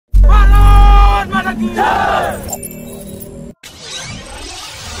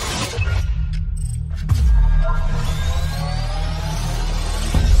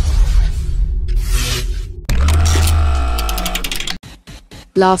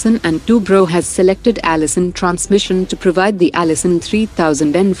Larsen and Toubro has selected Allison transmission to provide the Allison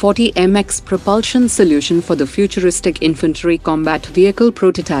 3040 MX propulsion solution for the futuristic infantry combat vehicle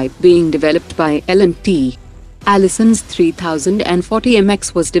prototype being developed by L&T. Allison's 3040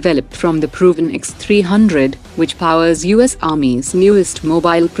 MX was developed from the proven X300, which powers US Army's newest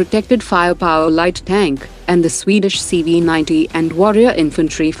mobile protected firepower light tank, and the Swedish CV-90 and Warrior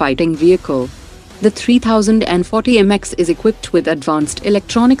infantry fighting vehicle. The 3040 MX is equipped with advanced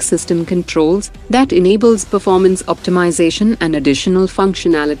electronic system controls that enables performance optimization and additional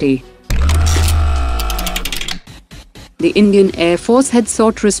functionality. The Indian Air Force had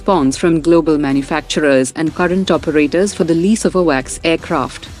sought response from global manufacturers and current operators for the lease of AWACS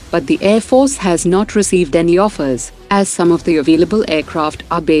aircraft, but the Air Force has not received any offers, as some of the available aircraft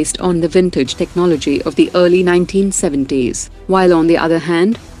are based on the vintage technology of the early 1970s, while on the other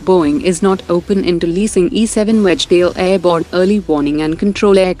hand, Boeing is not open into leasing E-7 Wedgetail airborne early warning and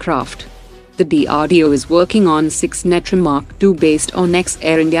control aircraft. The DRDO is working on 6 Netra Mark II based on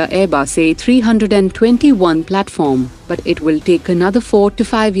ex-Air India Airbus A321 platform, but it will take another 4 to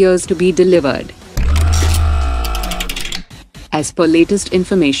 5 years to be delivered. As per latest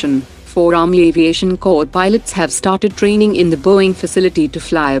information, 4 Army Aviation Corps pilots have started training in the Boeing facility to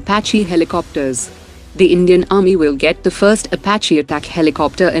fly Apache helicopters. The Indian Army will get the first Apache attack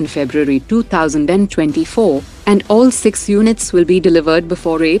helicopter in February 2024, and all 6 units will be delivered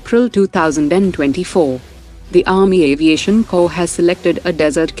before April 2024. The Army Aviation Corps has selected a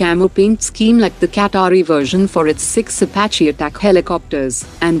desert camo paint scheme like the Qatari version for its 6 Apache attack helicopters,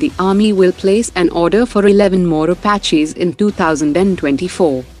 and the Army will place an order for 11 more Apaches in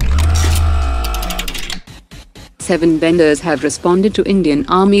 2024. 7 vendors have responded to Indian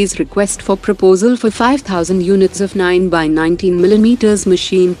Army's request for proposal for 5,000 units of 9x19mm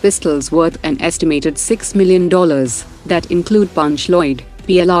machine pistols worth an estimated $6 million, that include Punch Lloyd,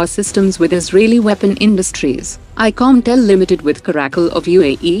 PLR Systems with Israeli Weapon Industries, Icomtel Limited with Caracal of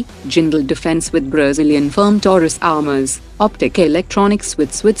UAE, Jindal Defense with Brazilian firm Taurus Armors, Optic Electronics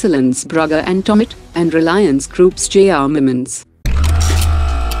with Switzerland's Brugger and Tomit, and Reliance Group's J Armaments.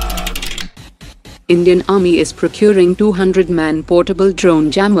 Indian Army is procuring 200-man portable drone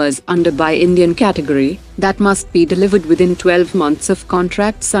jammers under Buy Indian category that must be delivered within 12 months of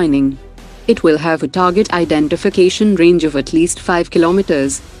contract signing. It will have a target identification range of at least 5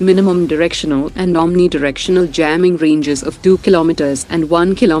 km, minimum directional and omnidirectional jamming ranges of 2 km and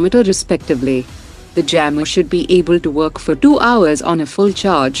 1 km respectively. The jammer should be able to work for 2 hours on a full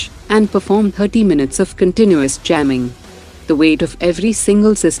charge and perform 30 minutes of continuous jamming. The weight of every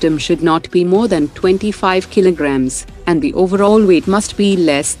single system should not be more than 25 kilograms, and the overall weight must be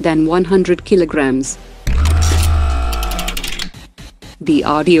less than 100 kilograms. The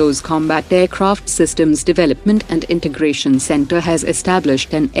DRDO's Combat Aircraft Systems Development and Integration Center has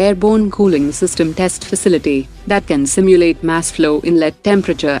established an airborne cooling system test facility that can simulate mass flow inlet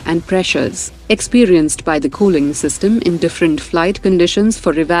temperature and pressures experienced by the cooling system in different flight conditions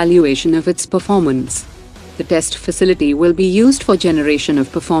for evaluation of its performance. The test facility will be used for generation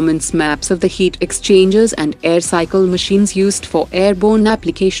of performance maps of the heat exchangers and air cycle machines used for airborne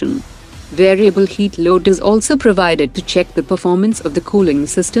application. Variable heat load is also provided to check the performance of the cooling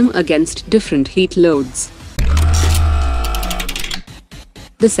system against different heat loads.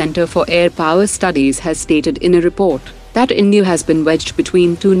 The Center for Air Power Studies has stated in a report that India has been wedged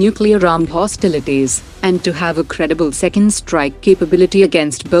between 2 nuclear-armed hostilities, and to have a credible second strike capability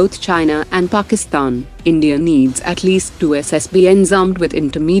against both China and Pakistan, India needs at least 2 SSBNs armed with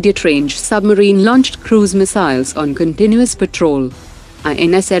intermediate-range submarine-launched cruise missiles on continuous patrol.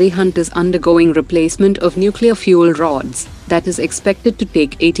 INS Arihant is undergoing replacement of nuclear fuel rods that is expected to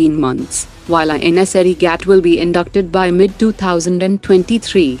take 18 months, while INS Arigat will be inducted by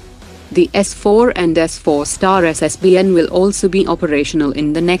mid-2023. The S4 and S4 Star SSBN will also be operational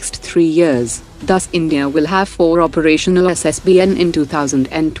in the next 3 years, thus India will have 4 operational SSBN in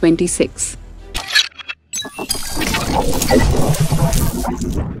 2026.